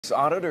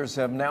Auditors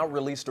have now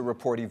released a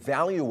report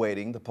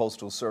evaluating the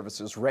Postal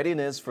Service's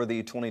readiness for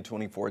the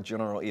 2024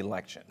 general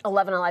election.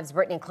 11 Alive's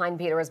Brittany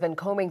Kleinpeter has been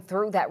combing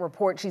through that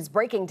report. She's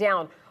breaking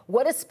down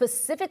what is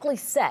specifically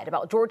said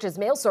about Georgia's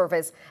mail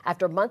service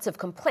after months of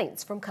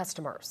complaints from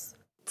customers.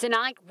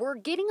 Tonight, we're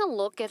getting a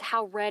look at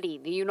how ready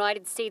the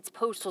United States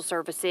Postal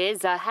Service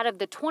is ahead of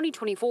the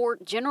 2024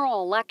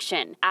 general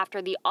election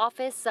after the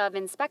Office of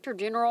Inspector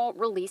General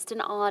released an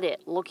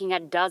audit looking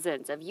at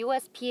dozens of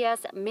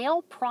USPS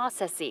mail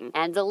processing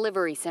and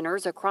delivery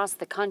centers across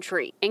the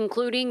country,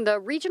 including the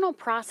Regional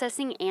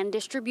Processing and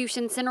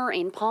Distribution Center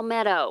in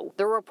Palmetto.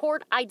 The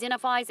report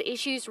identifies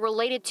issues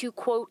related to,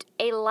 quote,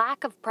 a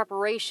lack of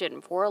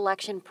preparation for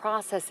election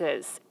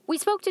processes. We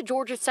spoke to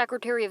Georgia's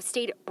Secretary of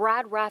State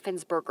Brad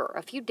Raffensperger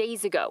a few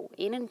days ago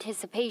in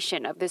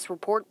anticipation of this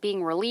report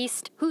being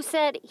released, who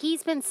said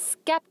he's been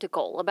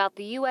skeptical about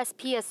the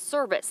USPS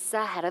service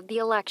ahead of the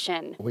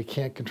election. We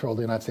can't control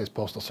the United States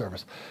Postal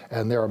Service,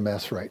 and they're a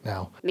mess right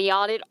now. The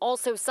audit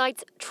also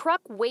cites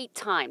truck wait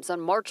times on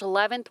March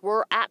 11th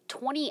were at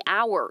 20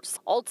 hours,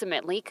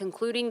 ultimately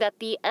concluding that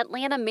the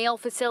Atlanta mail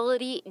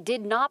facility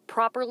did not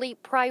properly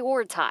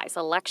prioritize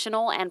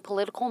electional and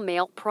political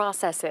mail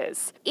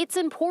processes. It's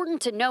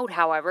important to note,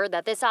 however,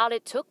 that this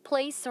audit took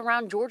place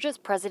around Georgia's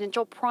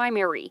presidential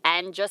primary,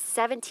 and just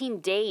 17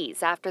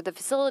 days after the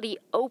facility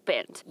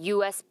opened.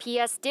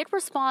 USPS did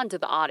respond to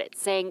the audit,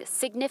 saying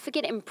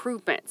significant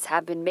improvements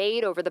have been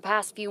made over the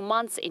past few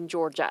months in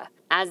Georgia.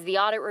 As the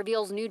audit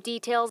reveals new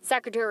details,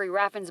 Secretary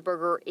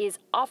Raffensperger is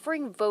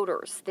offering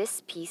voters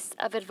this piece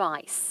of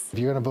advice. If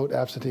you're going to vote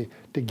absentee,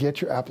 to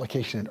get your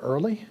application in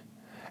early,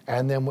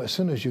 and then as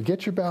soon as you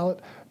get your ballot,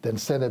 then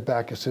send it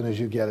back as soon as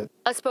you get it.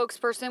 A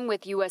spokesperson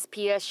with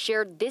USPS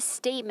shared this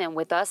statement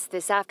with us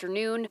this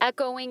afternoon,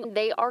 echoing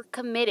they are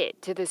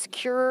committed to the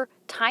secure,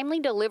 timely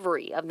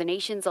delivery of the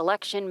nation's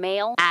election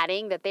mail,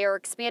 adding that they are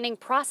expanding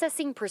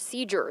processing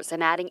procedures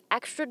and adding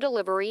extra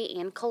delivery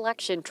and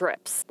collection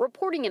trips.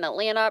 Reporting in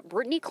Atlanta,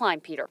 Brittany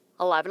Kleinpeter,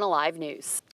 11 Alive News.